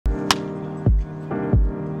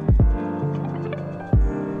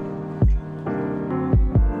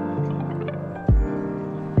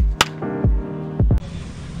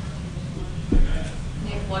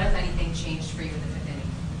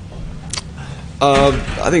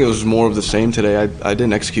I think it was more of the same today. I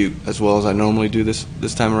didn't execute as well as I normally do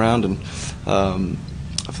this time around, and I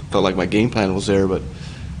felt like my game plan was there, but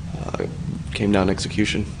it came down to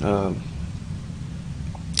execution. I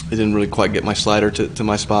didn't really quite get my slider to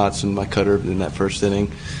my spots and my cutter in that first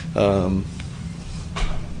inning.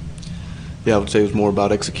 Yeah, I would say it was more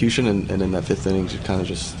about execution, and in that fifth inning, it kind of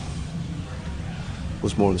just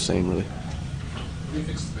was more of the same, really. What do you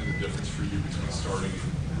think has been the difference for you between starting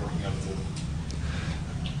and working out the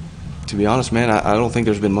bullpen? To be honest, man, I don't think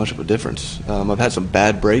there's been much of a difference. I've had some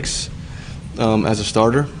bad breaks as a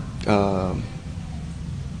starter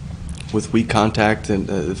with weak contact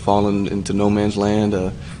and falling into no man's land,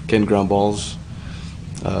 getting ground balls.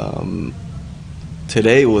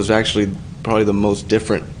 Today was actually probably the most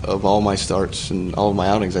different of all my starts and all of my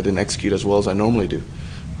outings. I didn't execute as well as I normally do.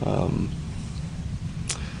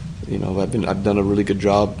 I've done a really good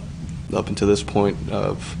job up until this point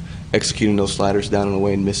of executing those sliders down and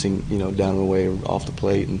away and missing, down and away or off the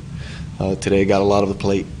plate. And today got a lot of the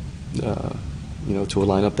plate, to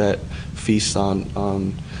line up that feast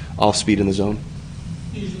on off speed in the zone.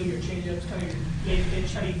 Usually your changeup's kind of your game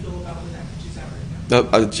pitch. How do you feel about when that pitch is out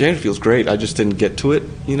right now? The change feels great. I just didn't get to it.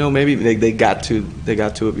 Maybe they got to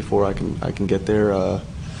it before I can get there. I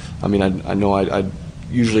know I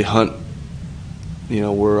usually hunt,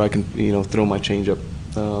 where I can throw my changeup.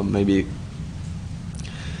 Maybe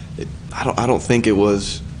I don't think it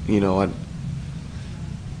was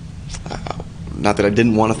not that I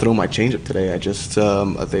didn't want to throw my changeup today. I just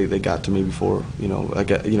they got to me before.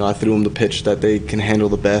 I threw them the pitch that they can handle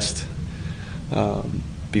the best.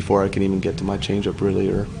 Before I can even get to my changeup, really,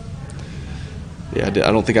 I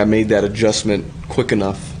don't think I made that adjustment quick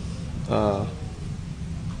enough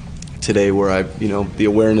today. Where the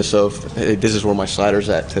awareness of, hey, this is where my slider's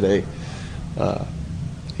at today.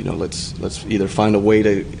 Let's either find a way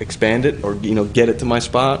to expand it or get it to my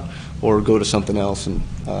spot, or go to something else and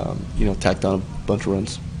tack down a bunch of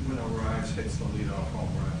runs. When O'Rives hits the leadoff home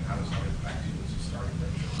run, how does that impact you as a starting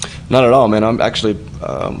pitcher? Not at all, man. I'm actually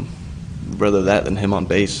rather that than him on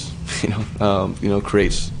base.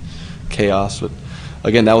 Creates chaos. But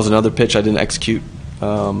again, that was another pitch I didn't execute.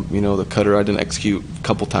 The cutter I didn't execute a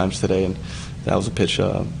couple times today, and that was a pitch.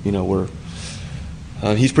 Where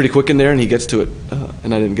he's pretty quick in there and he gets to it,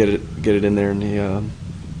 and I didn't get it in there, and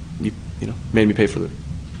he made me pay for it.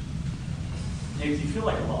 Nick, do you feel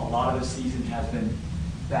like a lot of this season has been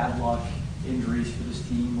bad luck, injuries for this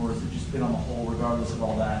team, or has it just been on the whole, regardless of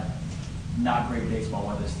all that, not great baseball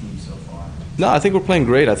by this team so far? No, I think we're playing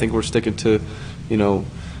great. I think we're sticking to,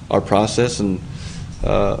 our process, and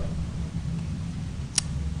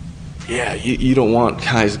you don't want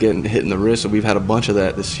guys getting hit in the wrist. And we've had a bunch of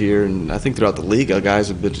that this year, and I think throughout the league, guys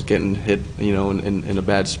have been just getting hit, in a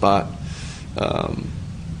bad spot.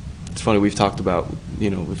 It's funny, we've talked about,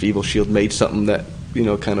 if Evil Shield made something that,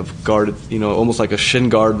 kind of guarded, almost like a shin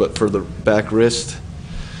guard, but for the back wrist.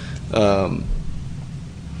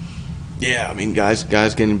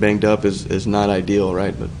 Guys getting banged up is not ideal,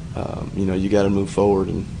 right? But you got to move forward,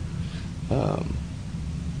 and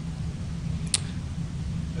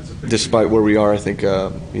despite where we are, I think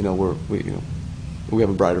we have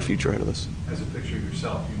a brighter future ahead of us. As a pitcher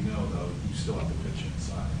yourself, though, you still have to pitch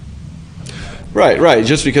inside. Right.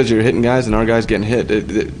 Just because you're hitting guys and our guys getting hit,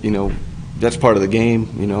 that's part of the game.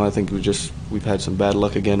 I think we've had some bad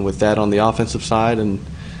luck again with that on the offensive side, and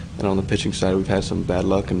on the pitching side, we've had some bad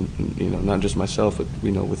luck, and not just myself, but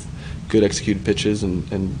with good executed pitches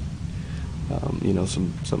and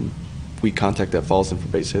some weak contact that falls in for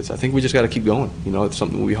base hits. I think we just got to keep going. It's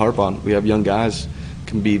something we harp on. We have young guys,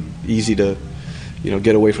 can be easy to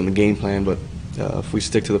get away from the game plan, but if we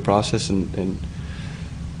stick to the process and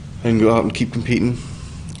go out and keep competing,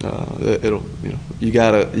 it'll you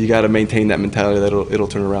gotta maintain that mentality that it'll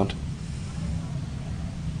turn around.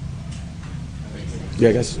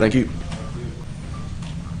 Yeah, guys, thank you.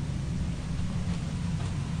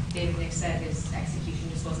 David, Nick said his execution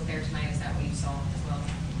just wasn't there tonight. Is that what you saw as well?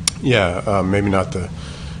 Yeah, maybe not the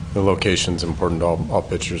location's important to all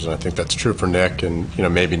pitchers, and I think that's true for Nick, and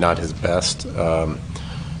maybe not his best.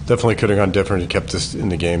 Definitely could have gone different. He kept us in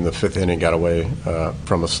the game. The fifth inning got away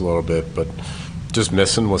from us a little bit, but just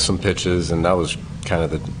missing with some pitches, and that was kind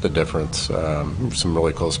of the difference. Some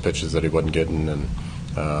really close pitches that he wasn't getting, and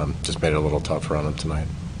just made it a little tougher on him tonight.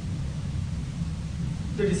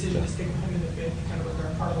 The decision to stick with him in the fifth, kind of was there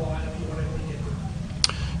a part of the lineup you wanted to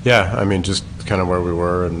get? Yeah, just kind of where we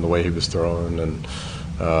were and the way he was throwing, and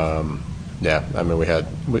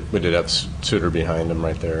we did have Suter behind him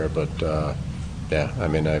right there, but I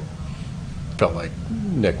felt like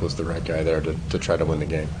Nick was the right guy there to try to win the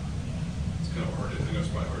game. It's kind of hard. I know it's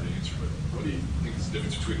probably hard to answer, but What do you think is the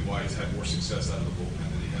difference between why he's had more success out of the bullpen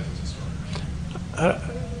than he has as a starter?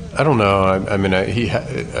 I don't know. I mean, I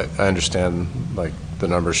understand, like, the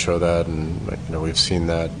numbers show that, and, like, you know, we've seen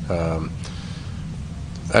that.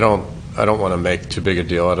 I don't want to make too big a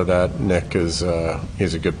deal out of that. Nick is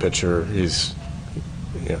he's a good pitcher.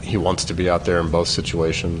 He wants to be out there in both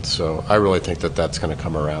situations. So I really think that that's going to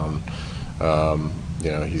come around.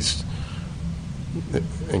 He's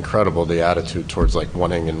incredible, the attitude towards, like,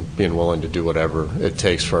 wanting and being willing to do whatever it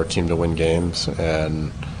takes for our team to win games.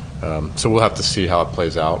 And so we'll have to see how it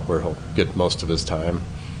plays out, where he'll get most of his time.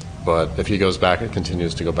 But if he goes back and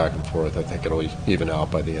continues to go back and forth, I think it'll even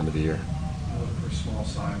out by the end of the year. Pretty small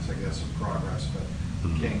signs, I guess, of progress, but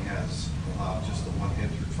King has allowed just the one hit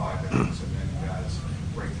through 5 innings, and then you guys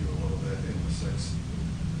break through a little bit in the 6th.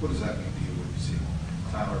 What does that mean to you when you see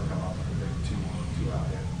Tyler come up with a big two-out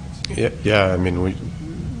hit? Yeah, I mean,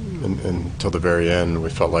 until the very end, we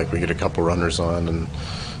felt like we get a couple runners on and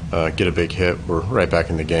get a big hit, we're right back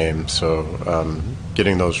in the game. So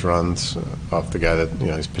getting those runs off the guy that,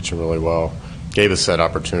 he's pitching really well, gave us that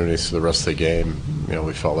opportunity. So the rest of the game,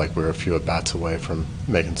 we felt like we were a few at-bats away from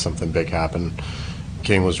making something big happen.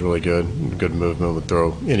 King was really good movement, would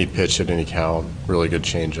throw any pitch at any count, really good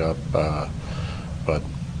changeup. But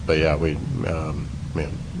yeah, we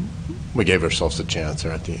gave ourselves a chance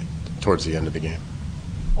there towards the end of the game.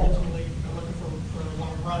 Ultimately, you're looking for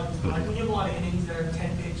long runs. But like, when you have a lot of innings that are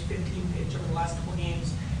 10 pitch, 15 pitch over the last couple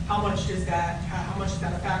games, how much is that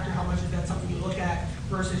a factor? How much is that something you look at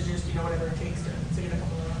versus just whatever it takes to get a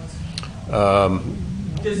couple of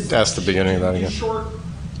runs? That's the beginning of that again. Short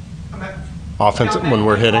Offensive when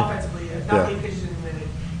we're hitting. Offensively, not many pitches in a minute.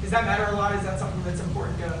 Does that matter a lot? Is that something that's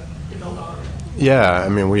important to build on? Yeah, I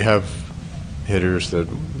mean, we have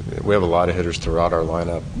a lot of hitters throughout our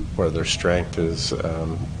lineup where their strength is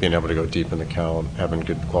being able to go deep in the count, having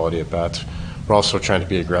good quality at bats. We're also trying to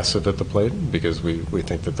be aggressive at the plate because we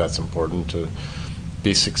think that that's important to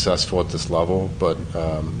be successful at this level. But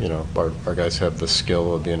our guys have the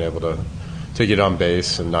skill of being able to get on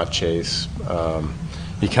base and not chase.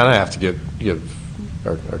 You kind of have to give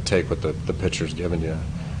or take what the pitcher's giving you,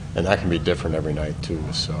 and that can be different every night too.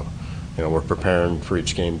 So. We're preparing for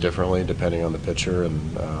each game differently depending on the pitcher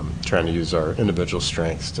and trying to use our individual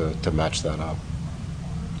strengths to match that up.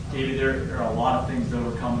 David, there are a lot of things to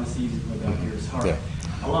overcome in the season. Yeah.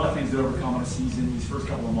 A lot of things to overcome in a season. These first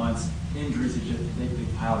couple of months, injuries have just they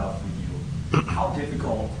piled up for you. How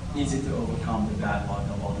difficult is it to overcome the bad luck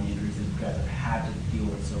of all the injuries that you guys have had to deal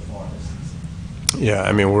with so far this season? Yeah,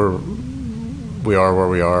 I mean we are where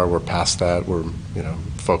we are. We're past that. We're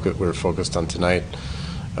focused on tonight.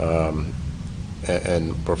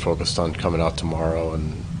 And we're focused on coming out tomorrow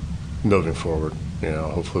and moving forward.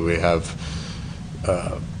 Hopefully we have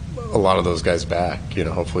a lot of those guys back.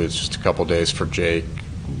 Hopefully it's just a couple days for Jake.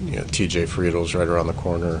 TJ Friedel's right around the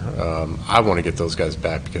corner. I want to get those guys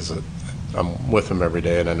back because I'm with them every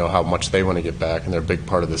day, and I know how much they want to get back, and they're a big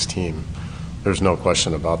part of this team. There's no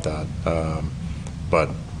question about that. But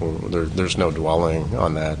there's no dwelling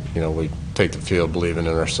on that. We take the field believing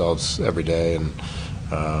in ourselves every day, and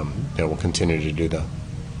we'll continue to do that.